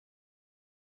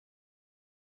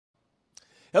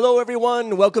Hello,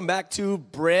 everyone. Welcome back to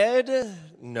Bread.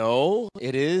 No,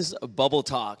 it is Bubble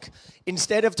Talk.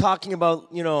 Instead of talking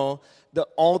about,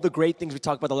 all the great things we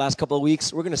talked about the last couple of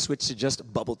weeks, we're going to switch to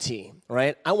just bubble tea,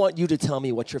 right? I want you to tell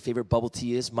me what your favorite bubble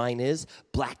tea is. Mine is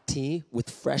black tea with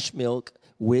fresh milk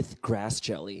with grass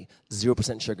jelly,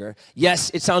 0% sugar.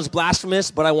 Yes, it sounds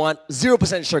blasphemous, but I want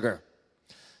 0% sugar.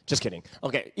 Just kidding.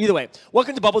 Okay, either way,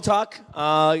 welcome to Bubble Talk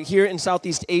here in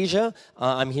Southeast Asia.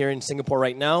 I'm here in Singapore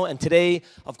right now, and today,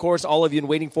 of course, all of you have been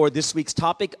waiting for this week's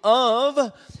topic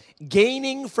of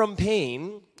gaining from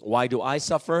pain. Why do I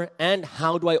suffer, and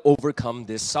how do I overcome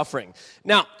this suffering?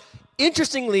 Now,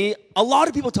 interestingly, a lot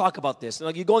of people talk about this.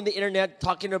 Like you go on the internet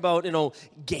talking about,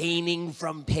 gaining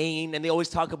from pain, and they always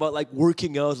talk about like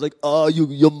working out. It's like,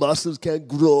 your muscles can't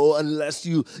grow unless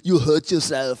you hurt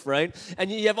yourself, right?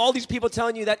 And you have all these people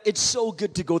telling you that it's so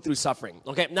good to go through suffering.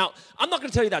 Okay, now I'm not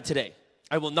going to tell you that today.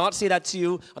 I will not say that to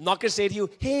you. I'm not going to say to you,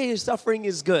 hey, suffering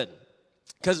is good.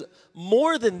 Because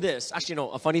more than this, actually,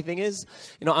 a funny thing is,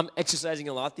 I'm exercising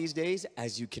a lot these days,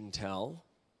 as you can tell.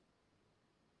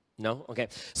 No? Okay.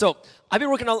 So I've been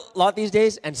working a lot these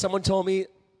days, and someone told me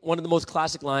one of the most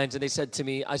classic lines, and they said to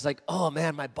me, I was like, oh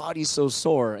man, my body's so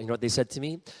sore. And you know what they said to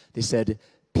me? They said,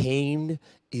 pain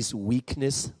is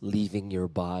weakness leaving your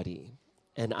body.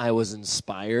 And I was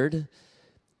inspired,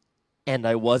 and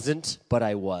I wasn't, but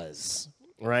I was.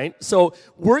 Right? So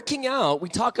working out, we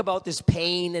talk about this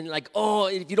pain and like,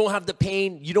 if you don't have the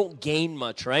pain, you don't gain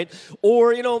much, right?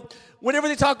 Or, whenever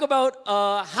they talk about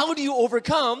how do you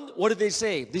overcome, what do they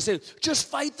say? They say, just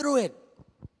fight through it,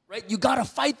 right? You got to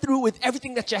fight through with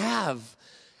everything that you have.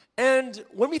 And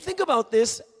when we think about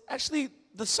this, actually,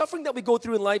 the suffering that we go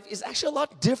through in life is actually a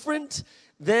lot different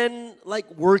than like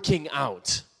working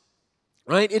out.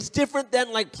 Right? It's different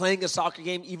than like playing a soccer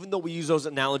game, even though we use those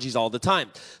analogies all the time.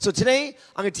 So today,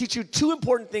 I'm going to teach you two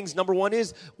important things. Number one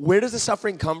is, where does the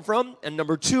suffering come from? And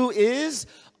number two is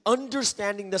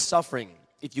understanding the suffering.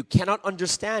 If you cannot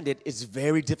understand it, it's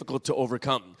very difficult to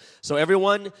overcome. So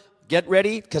everyone, get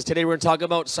ready, because today we're going to talk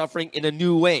about suffering in a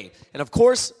new way. And of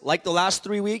course, like the last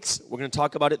 3 weeks, we're going to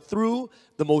talk about it through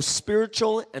the most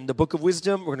spiritual and the book of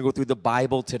wisdom. We're going to go through the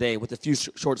Bible today with a few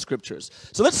short scriptures.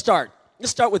 So let's start. Let's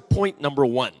start with point number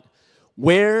one.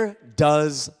 Where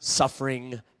does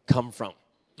suffering come from?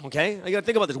 Okay? You gotta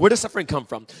think about this. Where does suffering come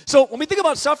from? So when we think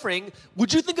about suffering,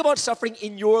 would you think about suffering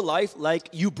in your life like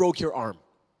you broke your arm?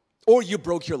 Or you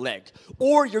broke your leg?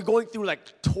 Or you're going through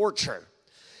like torture?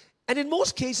 And in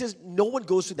most cases, no one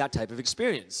goes through that type of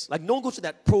experience. Like no one goes through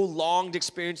that prolonged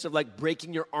experience of like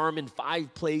breaking your arm in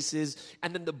 5 places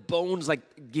and then the bones like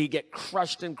you get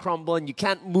crushed and crumble and you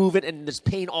can't move it and there's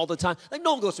pain all the time. Like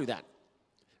no one goes through that.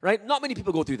 Right? Not many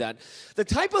people go through that. The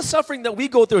type of suffering that we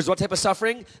go through is what type of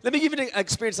suffering? Let me give you an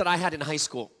experience that I had in high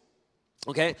school.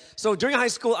 Okay? So during high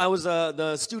school, I was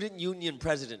the student union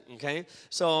president. Okay?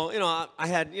 So, I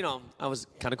had, I was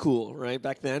kind of cool, right,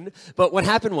 back then. But what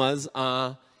happened was,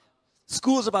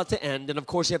 school's about to end, and of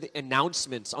course you have the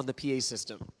announcements on the PA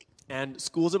system. And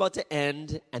school's about to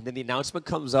end, and then the announcement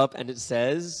comes up, and it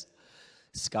says,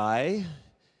 Sky,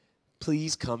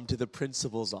 please come to the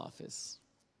principal's office.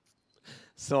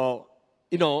 So,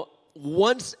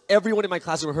 once everyone in my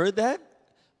classroom heard that,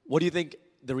 what do you think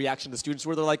the reaction of the students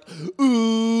were? They're like,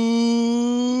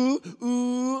 ooh,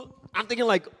 ooh. I'm thinking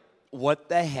like, what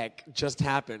the heck just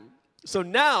happened? So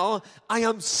now I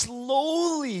am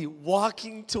slowly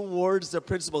walking towards the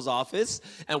principal's office.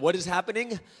 And what is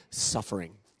happening?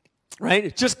 Suffering.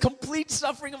 Right? Just complete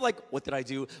suffering of like, what did I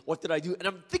do? What did I do? And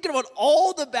I'm thinking about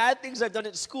all the bad things I've done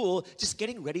at school, just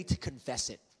getting ready to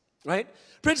confess it. Right?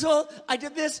 Principal, I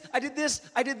did this, I did this,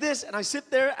 I did this. And I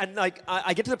sit there and like,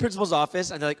 I get to the principal's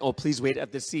office and they're like, oh, please wait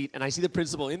at this seat. And I see the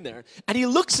principal in there. And he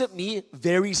looks at me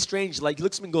very strange. Like he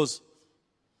looks at me and goes,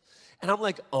 and I'm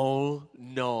like, oh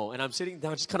no. And I'm sitting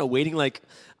down just kind of waiting like,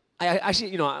 I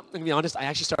actually, I'm going to be honest, I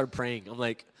actually started praying. I'm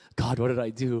like, God, what did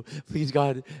I do? Please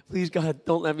God,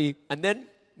 don't let me. And then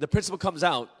the principal comes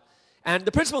out. And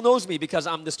the principal knows me because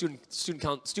I'm the student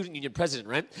union president,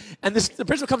 right? And the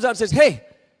principal comes out and says, hey,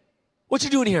 what you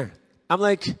doing here? I'm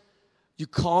like, you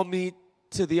called me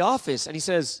to the office. And he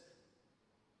says,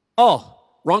 oh,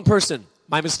 wrong person.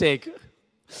 My mistake.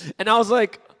 And I was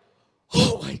like,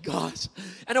 oh my gosh.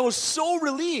 And I was so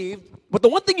relieved. But the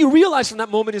one thing you realize from that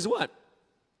moment is what?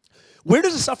 Where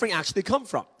does the suffering actually come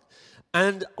from?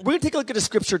 And we're going to take a look at a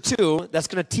scripture too that's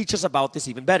going to teach us about this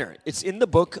even better. It's in the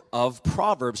book of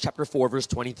Proverbs chapter 4 verse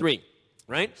 23.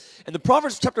 Right? And the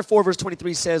Proverbs chapter 4 verse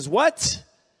 23 says what?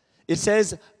 It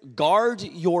says, guard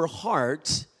your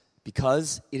heart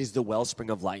because it is the wellspring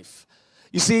of life.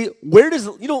 You see,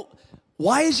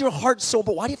 why is your heart so,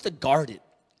 but why do you have to guard it?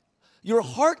 Your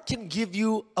heart can give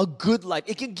you a good life.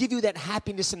 It can give you that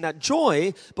happiness and that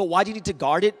joy, but why do you need to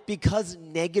guard it? Because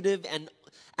negative and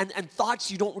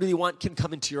thoughts you don't really want can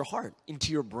come into your heart,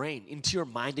 into your brain, into your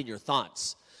mind and your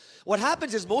thoughts. What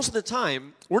happens is most of the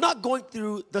time, we're not going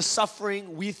through the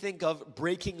suffering we think of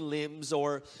breaking limbs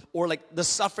or like the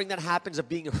suffering that happens of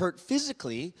being hurt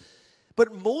physically,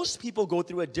 but most people go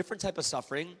through a different type of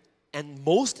suffering, and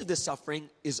most of the suffering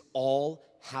is all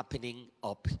happening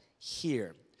up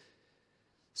here.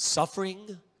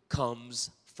 Suffering comes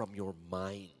from your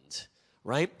mind,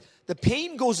 right? The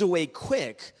pain goes away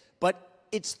quick, but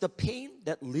it's the pain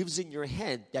that lives in your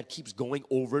head that keeps going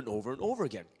over and over and over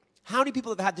again. How many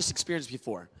people have had this experience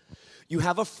before? You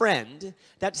have a friend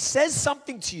that says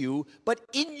something to you, but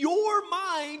in your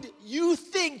mind, you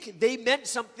think they meant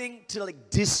something to like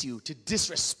diss you, to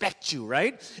disrespect you,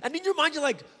 right? And in your mind, you're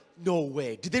like, no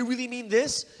way, did they really mean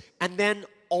this? And then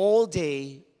all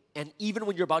day, and even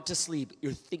when you're about to sleep,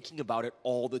 you're thinking about it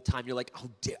all the time. You're like,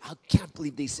 I can't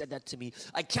believe they said that to me.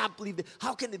 I can't believe that.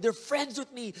 How can they? They're friends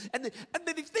with me. And then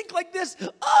they think like this.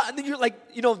 And then you're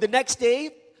like, the next day,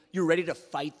 you're ready to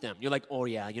fight them. You're like, oh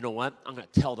yeah, you know what? I'm going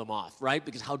to tell them off, right?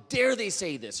 Because how dare they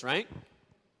say this, right?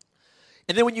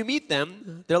 And then when you meet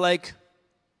them, they're like,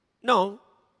 no,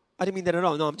 I didn't mean that at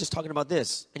all. No, I'm just talking about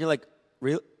this. And you're like,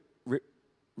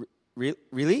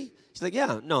 really? She's like,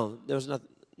 yeah, no, there was nothing.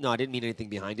 No, I didn't mean anything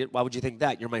behind it. Why would you think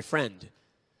that? You're my friend.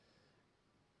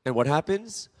 And what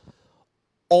happens?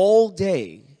 All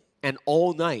day and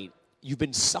all night, you've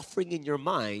been suffering in your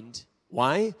mind.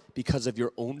 Why? Because of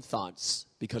your own thoughts,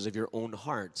 because of your own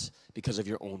heart, because of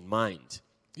your own mind.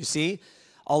 You see,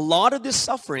 a lot of this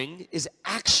suffering is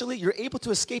actually, you're able to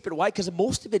escape it. Why? Because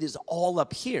most of it is all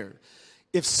up here.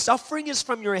 If suffering is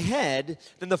from your head,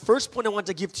 then the first point I want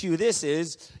to give to you this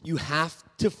is you have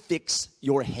to fix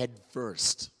your head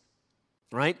first,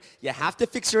 right? You have to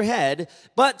fix your head,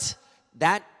 but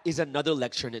that is another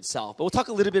lecture in itself. But we'll talk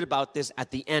a little bit about this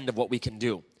at the end of what we can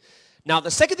do. Now,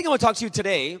 the second thing I want to talk to you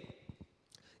today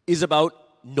is about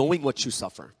knowing what you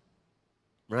suffer,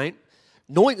 right?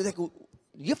 Knowing, like,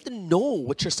 you have to know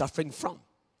what you're suffering from.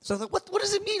 So I was like, what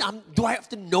does it mean? Do I have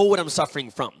to know what I'm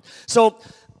suffering from? So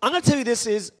I'm going to tell you this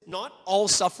is, not all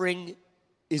suffering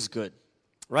is good,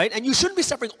 right? And you shouldn't be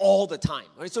suffering all the time,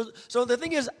 right? So the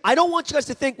thing is, I don't want you guys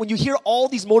to think when you hear all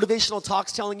these motivational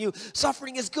talks telling you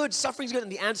suffering is good,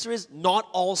 and the answer is not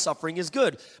all suffering is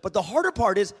good. But the harder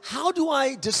part is, how do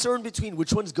I discern between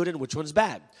which one's good and which one's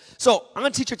bad? So I'm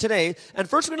going to teach you today, and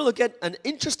first we're going to look at an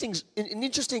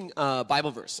interesting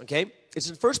Bible verse, okay? It's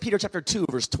in 1 Peter chapter 2,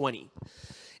 verse 20.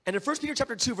 And in 1 Peter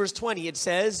chapter 2, verse 20, it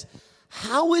says,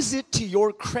 how is it to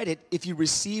your credit if you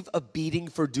receive a beating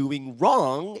for doing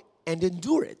wrong and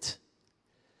endure it?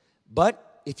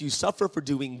 But if you suffer for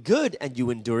doing good and you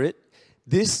endure it,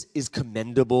 this is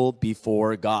commendable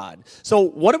before God. So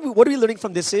what are we learning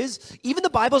from this is, even the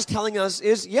Bible's telling us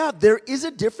is, yeah, there is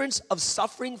a difference of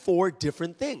suffering for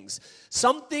different things.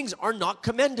 Some things are not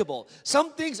commendable.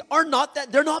 Some things are not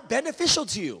they're not beneficial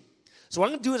to you. So what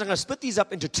I'm going to do is I'm going to split these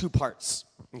up into two parts,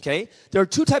 okay? There are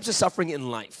two types of suffering in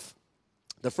life.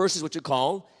 The first is what you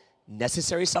call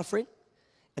necessary suffering.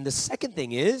 And the second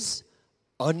thing is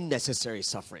unnecessary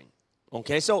suffering.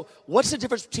 Okay, so what's the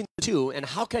difference between the two, and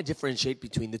how can I differentiate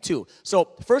between the two? So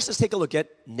first, let's take a look at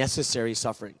necessary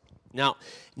suffering. Now,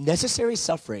 necessary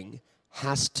suffering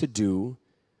has to do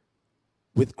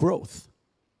with growth.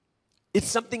 It's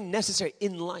something necessary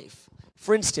in life.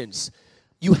 For instance,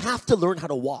 you have to learn how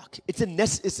to walk. It's a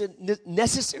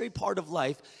necessary part of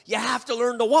life. You have to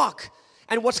learn to walk.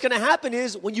 And what's going to happen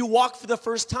is when you walk for the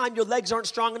first time, your legs aren't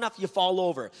strong enough, you fall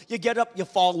over. You get up, you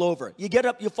fall over. You get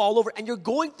up, you fall over. And you're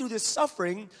going through this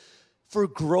suffering for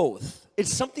growth.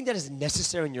 It's something that is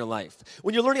necessary in your life.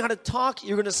 When you're learning how to talk,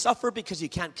 you're going to suffer because you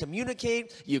can't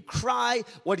communicate. You cry.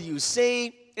 What do you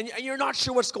say? And you're not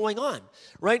sure what's going on,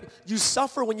 right? You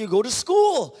suffer when you go to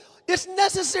school. It's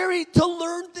necessary to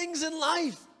learn things in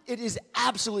life. It is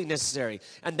absolutely necessary.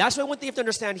 And that's why one thing you have to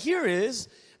understand here is,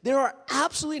 there are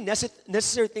absolutely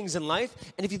necessary things in life.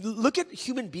 And if you look at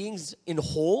human beings in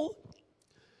whole,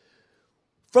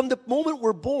 from the moment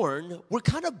we're born, we're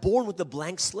kind of born with a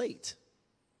blank slate.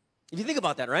 If you think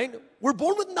about that, right? We're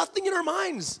born with nothing in our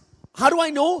minds. How do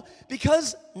I know?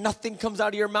 Because nothing comes out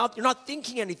of your mouth. You're not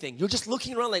thinking anything. You're just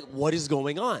looking around like, what is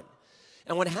going on?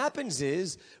 And what happens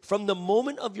is, from the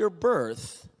moment of your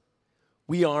birth,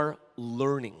 we are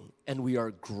learning and we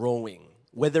are growing.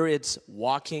 Whether it's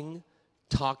walking,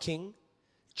 talking,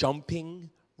 jumping,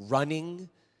 running,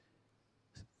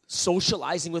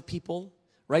 socializing with people,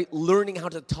 right? Learning how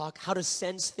to talk, how to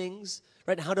sense things,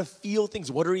 right? How to feel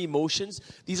things. What are emotions?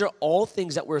 These are all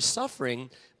things that we're suffering,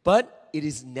 but it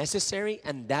is necessary,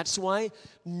 and that's why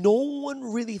no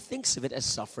one really thinks of it as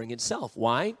suffering itself.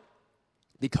 Why?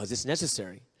 Because it's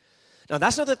necessary. Now,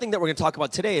 that's not the thing that we're going to talk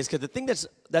about today, is because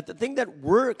the thing that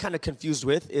we're kind of confused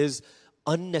with is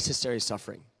unnecessary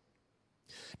suffering.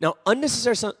 Now,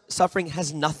 unnecessary suffering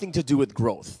has nothing to do with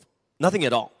growth. Nothing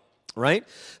at all, right?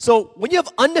 So when you have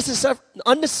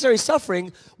unnecessary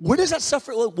suffering, where does that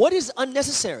suffering, what is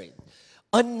unnecessary?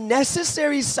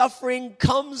 Unnecessary suffering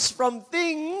comes from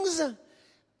things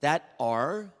that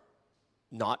are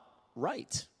not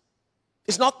right.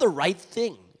 It's not the right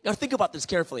thing. Now think about this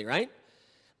carefully, right?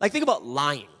 Like think about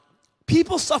lying.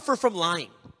 People suffer from lying.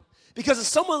 Because if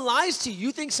someone lies to you,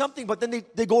 you think something, but then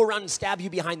they go around and stab you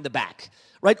behind the back,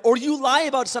 right? Or you lie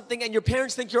about something and your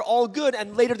parents think you're all good,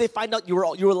 and later they find out you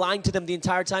were lying to them the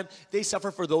entire time. They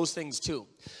suffer for those things too,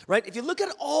 right? If you look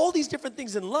at all these different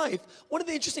things in life, one of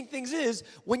the interesting things is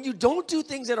when you don't do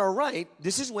things that are right,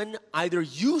 this is when either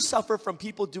you suffer from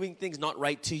people doing things not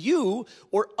right to you,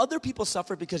 or other people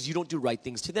suffer because you don't do right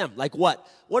things to them. Like what?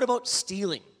 What about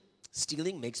stealing?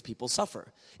 Stealing makes people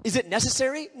suffer. Is it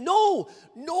necessary? No.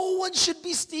 No one should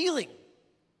be stealing.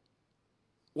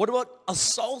 What about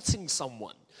assaulting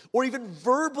someone? Or even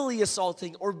verbally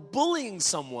assaulting or bullying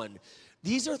someone?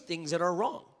 These are things that are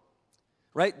wrong,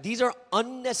 right? These are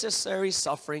unnecessary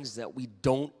sufferings that we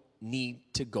don't need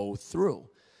to go through,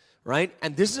 right?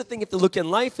 And this is the thing you have to look in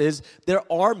life is there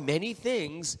are many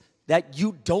things that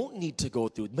you don't need to go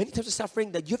through. Many types of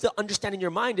suffering that you have to understand in your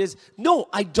mind is, no,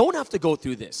 I don't have to go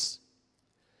through this.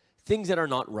 Things that are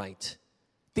not right.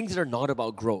 Things that are not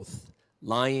about growth.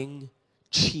 Lying,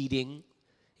 cheating.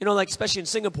 You know, like especially in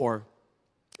Singapore,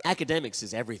 academics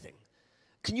is everything.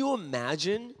 Can you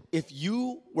imagine if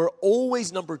you were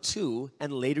always number 2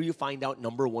 and later you find out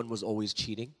number 1 was always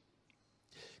cheating?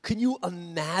 Can you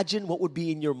imagine what would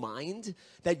be in your mind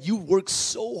that you work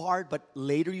so hard, but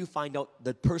later you find out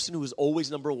the person who was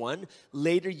always number 1,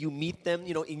 later you meet them,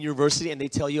 you know, in university and they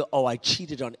tell you, oh, I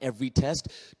cheated on every test.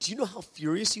 Do you know how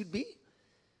furious you'd be?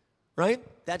 Right?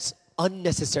 That's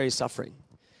unnecessary suffering.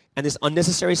 And this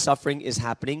unnecessary suffering is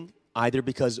happening either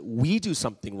because we do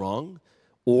something wrong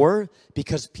or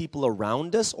because people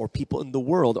around us or people in the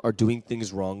world are doing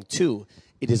things wrong too.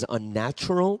 It is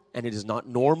unnatural and it is not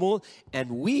normal, and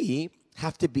we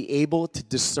have to be able to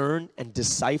discern and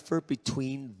decipher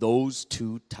between those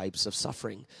two types of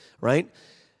suffering, right?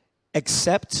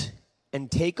 Accept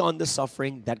and take on the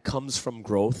suffering that comes from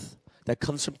growth, that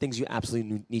comes from things you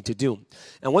absolutely need to do.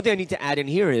 And one thing I need to add in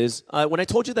here is, when I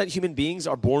told you that human beings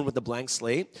are born with a blank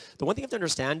slate, the one thing you have to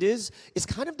understand is, it's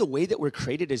kind of the way that we're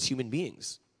created as human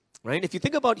beings, right? If you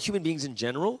think about human beings in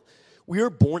general, we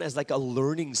are born as like a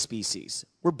learning species.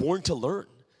 We're born to learn.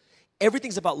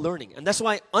 Everything's about learning. And that's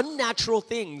why unnatural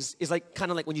things is like kind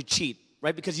of like when you cheat,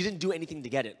 right? Because you didn't do anything to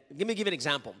get it. Let me give you an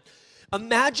example.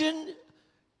 Imagine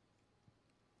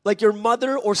like your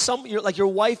mother or like your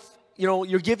wife, you know,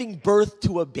 you're giving birth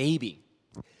to a baby.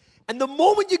 And the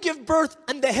moment you give birth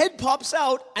and the head pops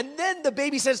out and then the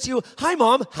baby says to you, hi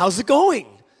mom, how's it going?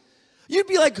 You'd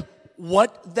be like,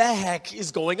 what the heck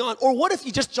is going on? Or what if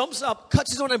he just jumps up,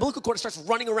 cuts his own umbilical cord, and starts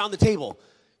running around the table?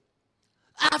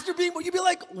 After being born, you'd be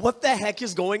like, what the heck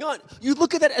is going on? You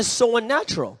look at that as so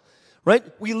unnatural, right?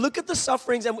 We look at the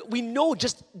sufferings and we know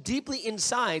just deeply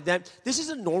inside that this is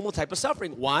a normal type of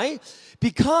suffering. Why?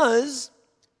 Because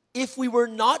if we were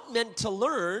not meant to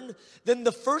learn, then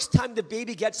the first time the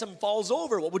baby gets and falls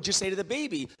over, what would you say to the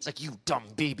baby? It's like, you dumb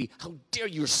baby, how dare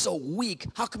you, you're so weak.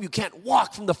 How come you can't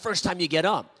walk from the first time you get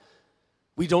up?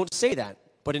 We don't say that,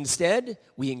 but instead,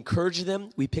 we encourage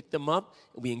them, we pick them up,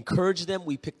 we encourage them,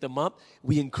 we pick them up,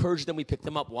 we encourage them, we pick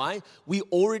them up. Why? We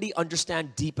already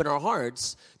understand deep in our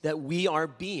hearts that we are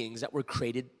beings that were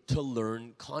created to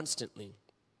learn constantly.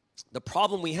 The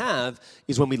problem we have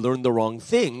is when we learn the wrong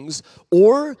things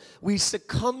or we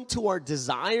succumb to our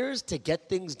desires to get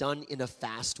things done in a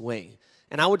fast way.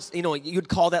 And I would, you'd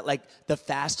call that like the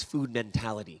fast food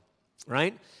mentality.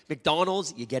 Right?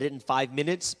 McDonald's, you get it in 5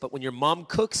 minutes, but when your mom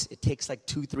cooks, it takes like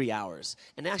 2-3 hours.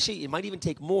 And actually, it might even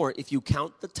take more if you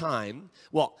count the time.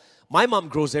 Well, my mom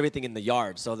grows everything in the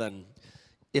yard, so then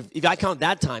if I count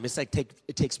that time, it's like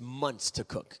it takes months to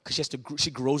cook because she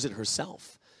grows it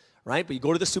herself. Right? But you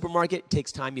go to the supermarket, it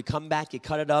takes time. You come back, you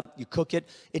cut it up, you cook it.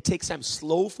 It takes time.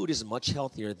 Slow food is much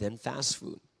healthier than fast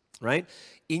food. Right?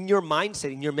 In your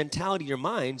mindset, in your mentality, your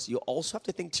minds, you also have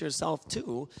to think to yourself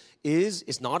too,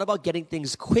 it's not about getting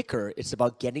things quicker, it's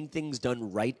about getting things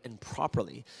done right and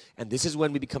properly. And this is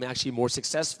when we become actually more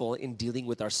successful in dealing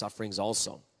with our sufferings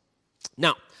also.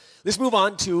 Now, let's move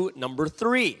on to number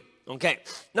 3. Okay,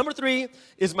 number 3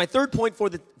 is my third point for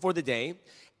the day,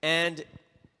 and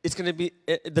it's going to be,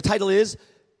 the title is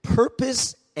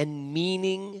Purpose and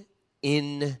Meaning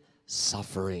in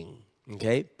Suffering.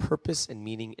 Okay, purpose and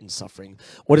meaning in suffering.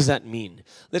 What does that mean?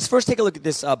 Let's first take a look at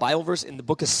this Bible verse in the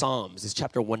book of Psalms. It's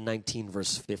chapter 119,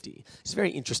 verse 50. It's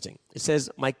very interesting. It says,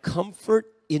 "My comfort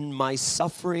in my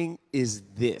suffering is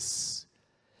this: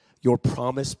 your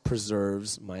promise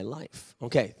preserves my life."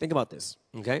 Okay, think about this.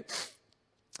 Okay,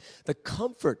 the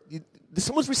comfort,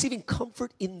 someone's receiving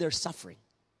comfort in their suffering,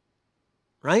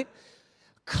 right?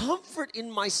 Comfort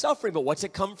in my suffering, but what's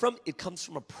it come from? It comes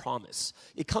from a promise.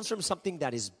 It comes from something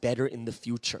that is better in the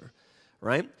future,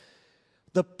 right?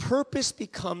 The purpose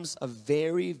becomes a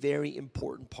very, very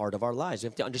important part of our lives. We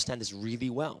have to understand this really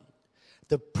well.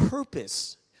 The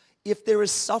purpose, if there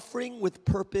is suffering with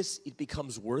purpose, it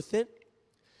becomes worth it.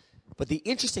 But the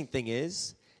interesting thing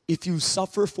is, if you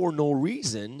suffer for no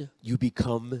reason, you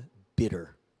become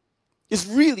bitter. It's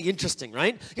really interesting,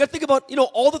 right? You got to think about,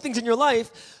 all the things in your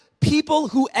life. People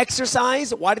who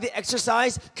exercise, why do they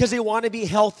exercise? Because they want to be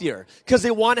healthier, because they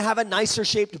want to have a nicer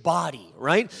shaped body,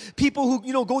 right? People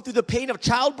who, go through the pain of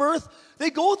childbirth,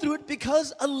 they go through it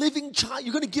because a living child,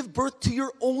 you're going to give birth to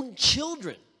your own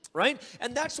children, right?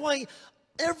 And that's why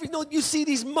you see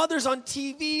these mothers on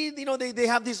TV, they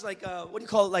have these like,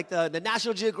 the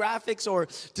National Geographics or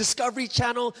Discovery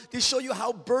Channel. They show you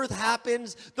how birth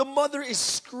happens. The mother is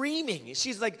screaming.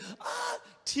 She's like,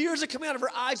 tears are coming out of her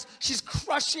eyes. She's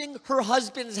crushing her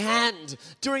husband's hand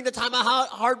during the time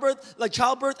of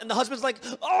childbirth, and the husband's like,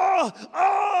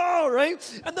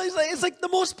 right? And then it's like the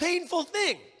most painful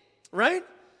thing, right?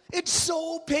 It's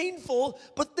so painful,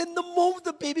 but then the moment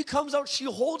the baby comes out, she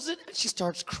holds it and she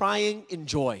starts crying in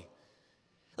joy.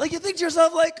 Like, you think to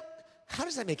yourself, like, how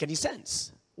does that make any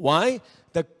sense? Why?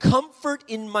 The comfort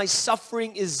in my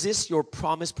suffering is this: your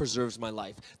promise preserves my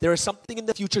life. There is something in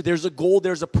the future, there's a goal,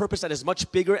 there's a purpose that is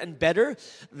much bigger and better,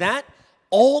 that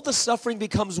all the suffering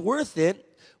becomes worth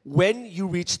it when you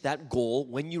reach that goal,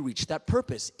 when you reach that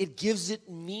purpose. It gives it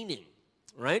meaning,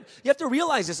 right? You have to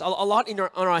realize this a lot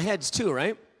on our heads too,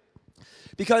 right?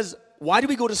 Because why do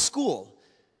we go to school?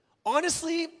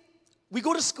 Honestly, we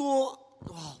go to school,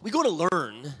 we go to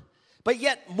learn, but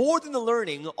yet more than the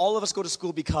learning, all of us go to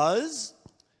school because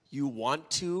you want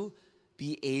to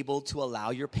be able to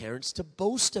allow your parents to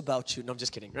boast about you. No, I'm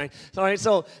just kidding, right? All right,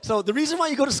 so the reason why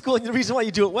you go to school and the reason why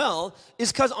you do it well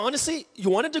is because honestly, you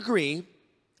want a degree,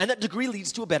 and that degree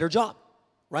leads to a better job,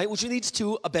 right? Which leads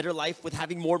to a better life with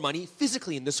having more money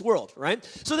physically in this world, right?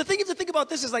 So the thing to think about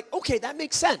this is like, okay, that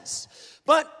makes sense.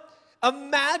 But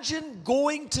imagine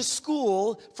going to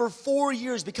school for 4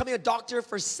 years, becoming a doctor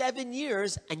for 7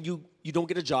 years, and you don't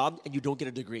get a job and you don't get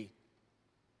a degree.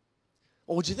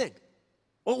 What would you think?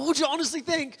 What would you honestly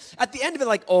think at the end of it?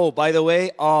 Like, oh, by the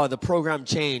way, the program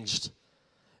changed.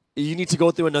 You need to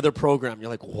go through another program. You're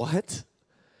like, what?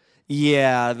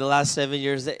 Yeah, the last 7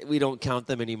 years, we don't count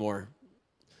them anymore.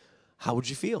 How would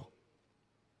you feel?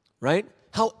 Right?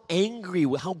 How angry,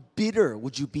 how bitter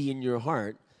would you be in your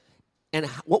heart? And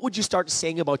what would you start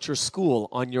saying about your school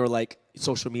on your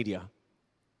social media?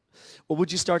 What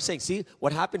would you start saying? See,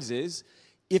 what happens is,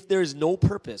 if there's no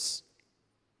purpose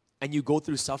and you go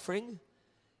through suffering,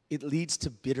 it leads to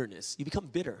bitterness. You become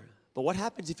bitter. But what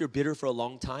happens if you're bitter for a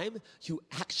long time? You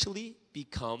actually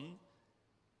become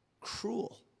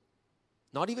cruel.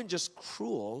 Not even just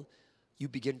cruel, you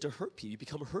begin to hurt people. You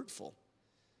become hurtful.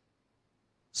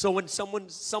 So when someone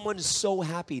is so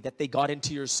happy that they got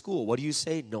into your school, what do you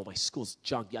say? No, my school's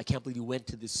junk. I can't believe you went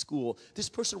to this school. This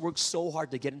person worked so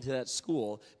hard to get into that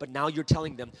school, but now you're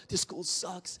telling them, this school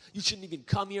sucks. You shouldn't even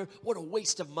come here. What a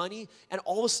waste of money. And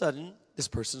all of a sudden, this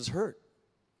person's hurt.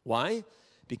 Why?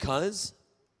 Because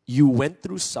you went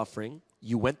through suffering.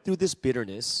 You went through this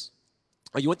bitterness.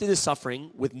 Or you went through this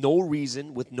suffering with no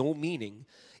reason, with no meaning.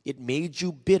 It made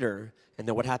you bitter. And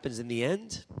then what happens in the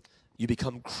end? You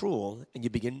become cruel and you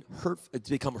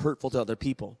become hurtful to other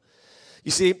people.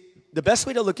 You see, the best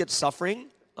way to look at suffering,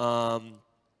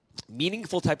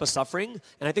 meaningful type of suffering,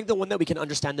 and I think the one that we can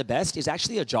understand the best is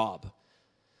actually a job.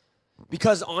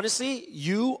 Because honestly,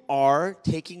 you are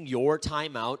taking your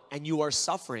time out and you are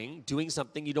suffering doing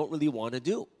something you don't really want to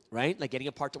do, right? Like getting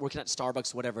a part-time, working at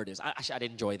Starbucks, whatever it is. Actually, I'd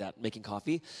enjoy that, making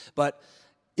coffee. But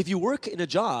if you work in a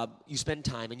job, you spend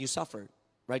time and you suffer,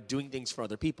 right? Doing things for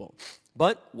other people.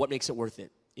 But what makes it worth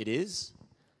it? It is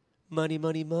money,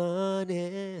 money,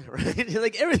 money, right?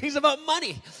 Like everything's about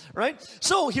money, right?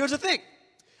 So here's the thing.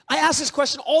 I ask this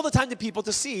question all the time to people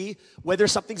to see whether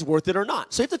something's worth it or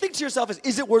not. So you have to think to yourself,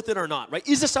 is it worth it or not, right?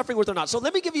 Is the suffering worth it or not? So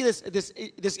let me give you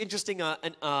this interesting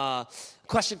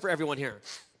question for everyone here.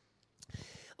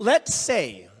 Let's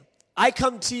say I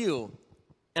come to you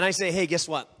and I say, hey, guess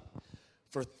what?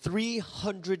 For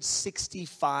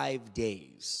 365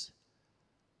 days,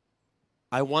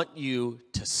 I want you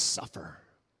to suffer.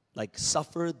 Like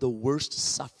suffer the worst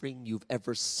suffering you've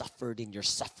ever suffered in your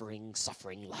suffering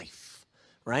life,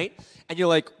 right? And you're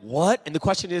like, what? And the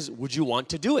question is, would you want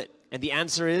to do it? And the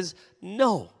answer is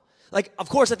no. Like, of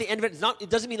course, at the end of it, it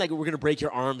doesn't mean like we're going to break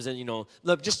your arms and,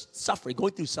 look, just suffering,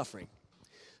 going through suffering.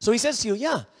 So he says to you,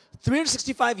 yeah,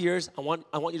 365 years, I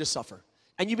want you to suffer.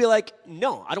 And you'd be like,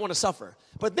 no, I don't want to suffer.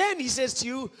 But then he says to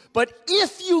you, but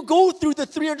if you go through the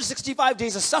 365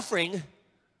 days of suffering,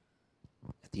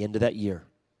 at the end of that year,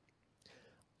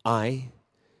 I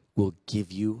will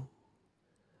give you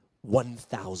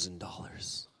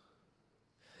 $1,000.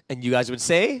 And you guys would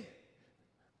say,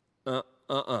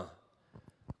 all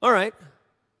right,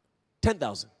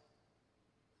 10,000.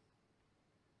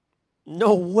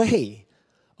 No way.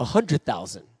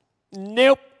 100,000.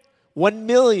 Nope. 1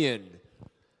 million.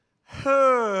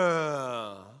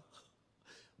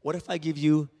 What if I give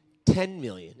you 10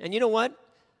 million? And you know what?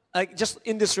 Just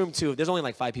in this room too, there's only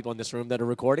like 5 people in this room that are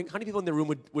recording. How many people in the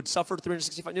room would suffer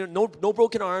 365? No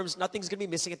broken arms. Nothing's going to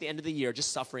be missing at the end of the year.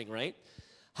 Just suffering, right?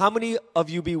 How many of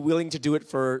you be willing to do it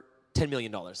for $10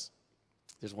 million?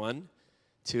 There's 1,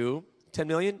 2, 10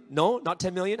 million? No, not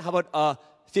 10 million. How about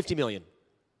 50 million?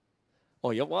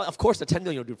 Oh, yeah, well, of course the 10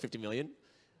 million will do 50 million.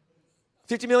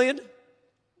 50 million?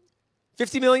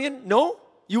 50 million? No?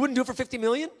 You wouldn't do it for 50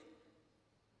 million?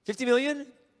 50 million?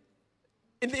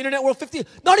 In the internet world, 50,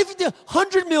 not even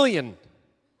 100 million.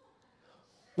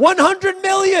 100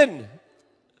 million.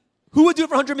 Who would do it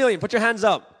for 100 million? Put your hands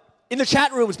up. In the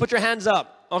chat rooms, put your hands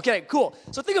up. Okay, cool.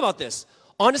 So think about this.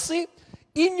 Honestly,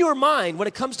 in your mind, when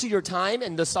it comes to your time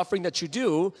and the suffering that you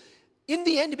do, in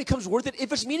the end, it becomes worth it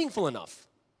if it's meaningful enough.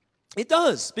 It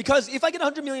does. Because if I get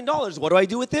 $100 million, what do I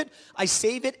do with it? I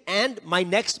save it, and my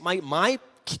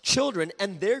children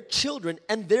and their children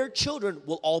and their children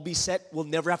will all be set. We'll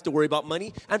never have to worry about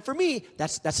money. And for me,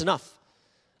 that's enough.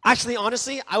 Actually,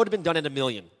 honestly, I would have been done at $1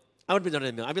 million. I'd be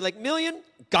like, $1 million?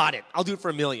 Got it. I'll do it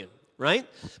for $1 million, right?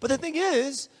 But the thing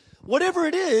is, whatever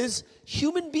it is,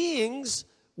 human beings,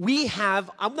 we have,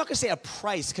 I'm not going to say a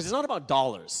price because it's not about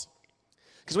dollars.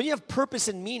 Because when you have purpose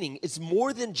and meaning, it's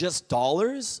more than just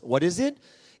dollars. What is it?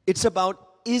 It's about,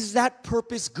 is that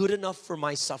purpose good enough for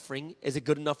my suffering? Is it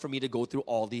good enough for me to go through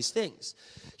all these things?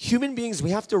 Human beings, we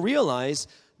have to realize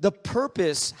the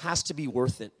purpose has to be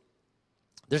worth it.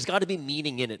 There's got to be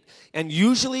meaning in it. And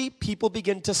usually people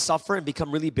begin to suffer and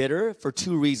become really bitter for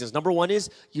 2 reasons. Number 1 is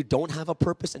you don't have a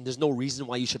purpose and there's no reason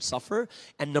why you should suffer.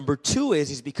 And number 2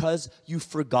 is because you've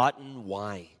forgotten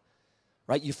why.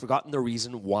 Right? You've forgotten the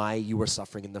reason why you were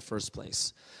suffering in the first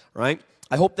place. Right?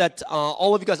 I hope that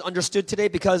all of you guys understood today,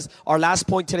 because our last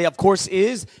point today, of course,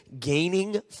 is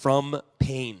gaining from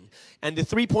pain. And the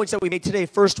 3 points that we made today,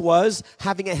 first was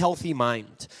having a healthy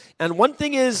mind. And one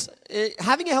thing is,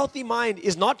 having a healthy mind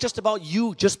is not just about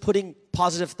you just putting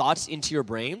positive thoughts into your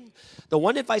brain. The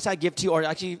one advice I give to you, or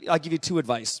actually I'll give you 2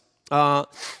 advice. 2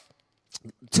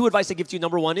 advice I give to you.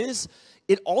 Number 1 is,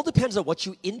 it all depends on what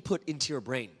you input into your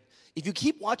brain. If you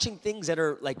keep watching things that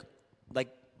are like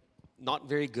not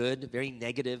very good, very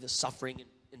negative, suffering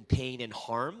and pain and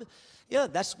harm, yeah,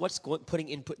 that's what's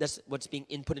that's what's being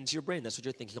input into your brain. That's what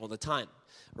you're thinking all the time,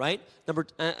 right?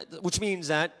 Which means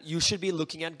that you should be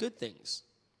looking at good things,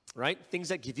 right? Things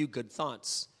that give you good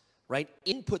thoughts, right?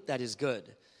 Input that is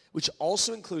good, which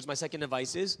also includes, my second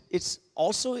advice is, it's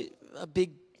also a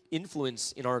big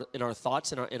influence in our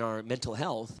thoughts and in our mental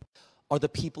health are the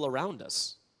people around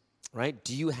us. Right?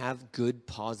 Do you have good,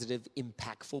 positive,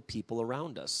 impactful people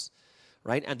around us?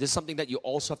 Right? And this is something that you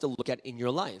also have to look at in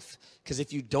your life. Because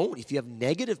if you have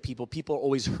negative people are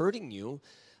always hurting you,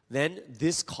 then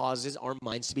this causes our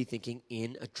minds to be thinking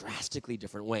in a drastically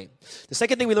different way. The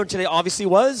second thing we learned today, obviously,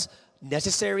 was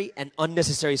necessary and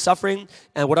unnecessary suffering.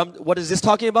 And what is this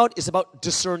talking about? It's about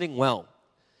discerning well.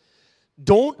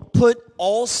 Don't put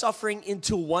all suffering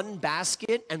into one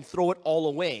basket and throw it all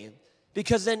away.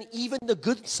 Because then even the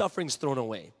good suffering's thrown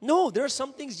away. No, there are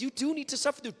some things you do need to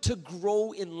suffer through to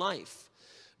grow in life.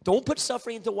 Don't put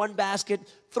suffering into one basket,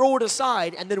 throw it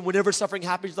aside, and then whenever suffering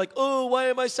happens, you're like, oh, why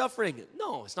am I suffering?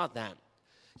 No, it's not that.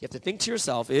 You have to think to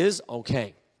yourself is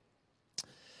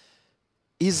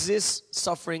this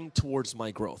suffering towards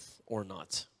my growth or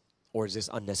not? Or is this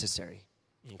unnecessary?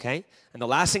 Okay? And the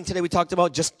last thing today we talked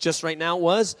about just right now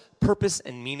was purpose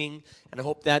and meaning. And I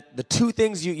hope that the 2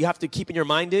 things you have to keep in your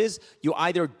mind is you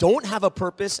either don't have a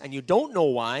purpose and you don't know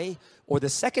why, or the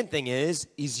second thing is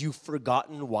you've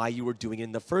forgotten why you were doing it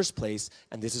in the first place,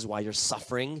 and this is why you're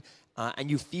suffering, and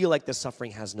you feel like the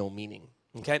suffering has no meaning.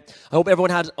 Okay. I hope everyone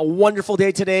had a wonderful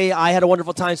day today. I had a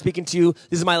wonderful time speaking to you.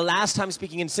 This is my last time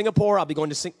speaking in Singapore. I'll be going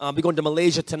to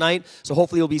Malaysia tonight. So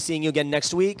hopefully we'll be seeing you again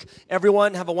next week.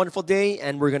 Everyone, have a wonderful day,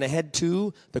 and we're going to head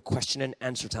to the question and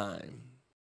answer time.